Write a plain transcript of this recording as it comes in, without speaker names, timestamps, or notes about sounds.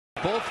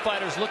Both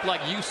fighters look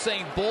like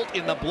Usain Bolt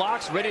in the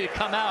blocks, ready to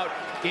come out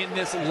in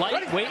this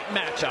lightweight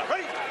matchup.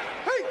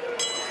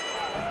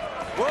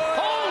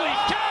 Holy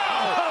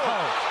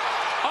cow!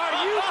 Are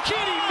you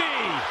kidding me?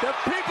 The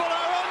people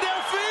are on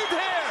their feet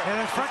here. And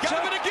a front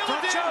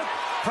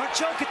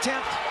choke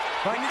attempt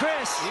by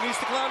Chris. He needs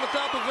to climb on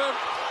top of him.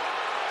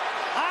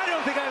 I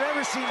don't think I've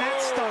ever seen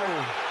that start.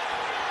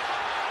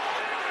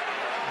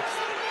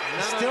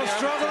 Still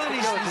struggling.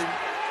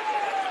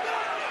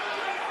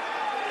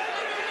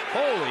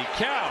 Holy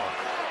cow.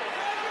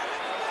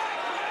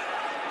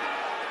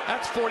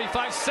 That's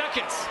 45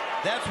 seconds.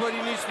 That's what he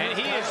needs to do. And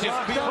he is just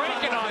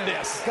cranking on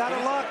this. Got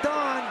it locked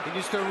on. He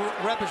needs to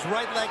wrap his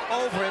right leg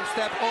over him,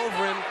 step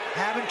over him.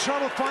 Having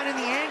trouble finding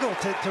the angle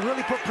to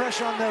really put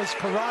pressure on those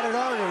carotid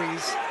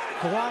arteries.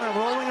 Kawana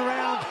rolling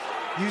around,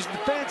 using the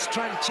fence,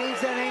 trying to change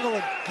that angle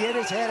and get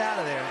his head out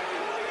of there.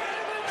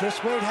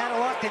 Chris Wade had it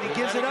locked and he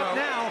gives it up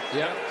now.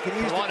 Yeah. Can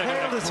use the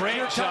cradle to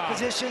secure top job.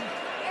 position.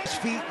 His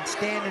feet and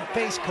stand and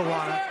face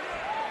Kawana.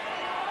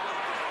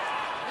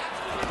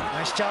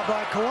 Nice job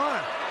by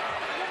Kawana.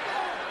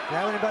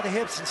 Grabbing him by the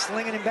hips and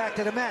slinging him back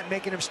to the mat,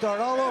 making him start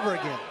all over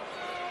again.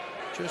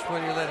 Just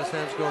when you let his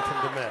hands go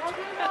from the mat.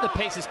 And the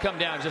pace has come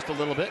down just a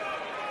little bit.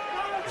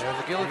 There's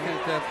a guillotine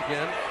attempt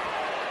again.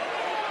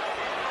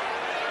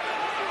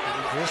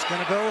 Chris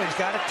gonna go, he's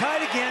got it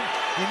tight again.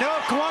 You know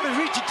if Kawana's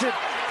reaching to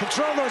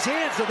control those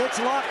hands, so that's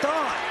locked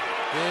on.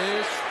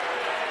 This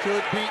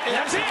could be it.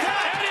 That's it!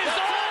 It is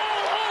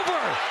all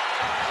over!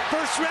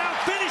 First round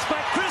finished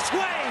by Chris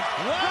Wade,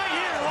 right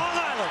here in Long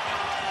Island.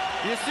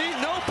 You see,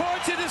 no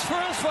points in his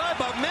first fight,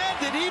 but man,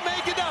 did he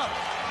make it up.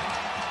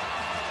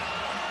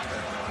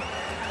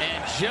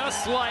 And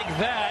just like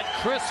that,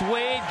 Chris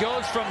Wade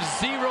goes from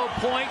 0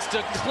 points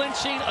to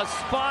clinching a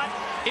spot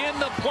in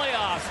the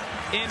playoffs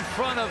in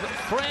front of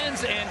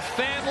friends and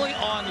family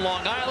on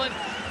Long Island.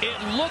 It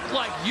looked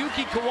like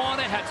Yuki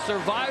Kawana had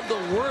survived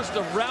the worst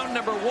of round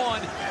number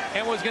 1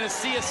 and was going to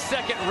see a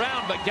second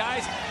round. But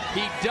guys,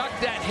 he ducked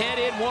that head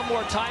in one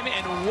more time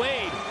and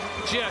Wade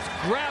just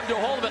grabbed a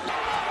hold of it.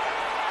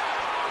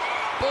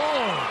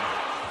 Boom!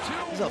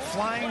 This is a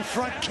flying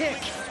front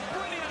kick.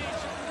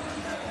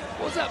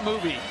 What was that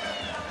movie?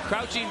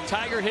 Crouching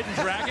Tiger, Hidden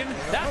Dragon?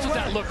 That's what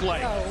that looked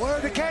like. Where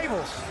are the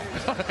cables?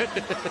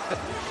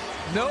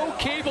 No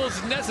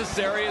cables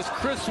necessary as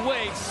Chris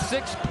Wade,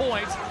 6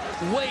 points.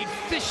 Wade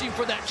fishing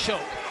for that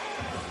choke.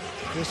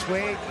 Chris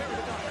Wade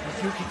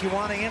with Yuki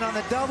Kawana in on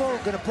the double.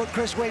 Going to put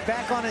Chris Wade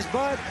back on his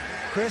butt.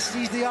 Chris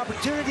sees the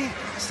opportunity,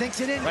 sinks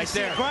it in. Right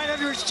there. Right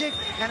under his chin.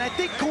 And I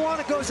think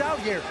Kawana goes out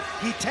here.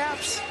 He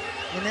taps,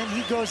 and then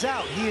he goes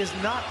out. He is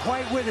not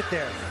quite with it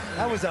there.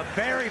 That was a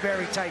very,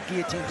 very tight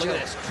guillotine choke. Look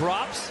at this.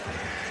 Drops.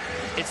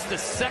 It's the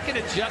second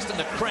adjust in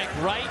the crank,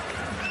 right?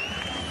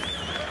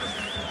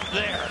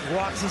 There.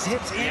 Walks his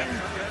hips in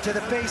to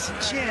the face and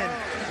chin.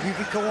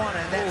 Yuki Kawana,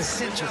 and that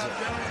cinches it.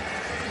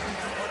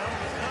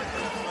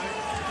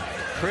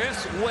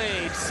 Chris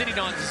Wade sitting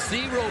on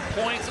 0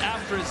 points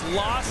after his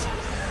loss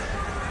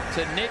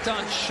to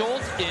Nathan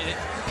Schultz in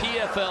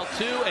PFL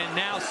 2, and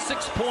now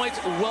 6 points.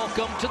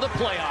 Welcome to the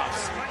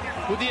playoffs.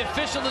 With the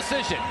official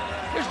decision,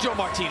 here's Joe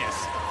Martinez.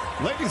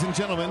 Ladies and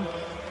gentlemen,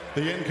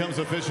 the end comes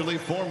officially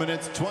 4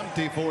 minutes,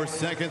 24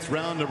 seconds.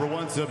 Round number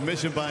 1,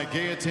 submission by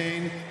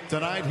guillotine.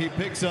 Tonight he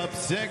picks up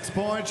 6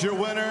 points. Your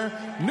winner,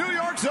 New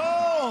York's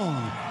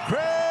own Chris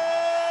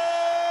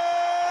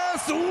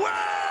Wade!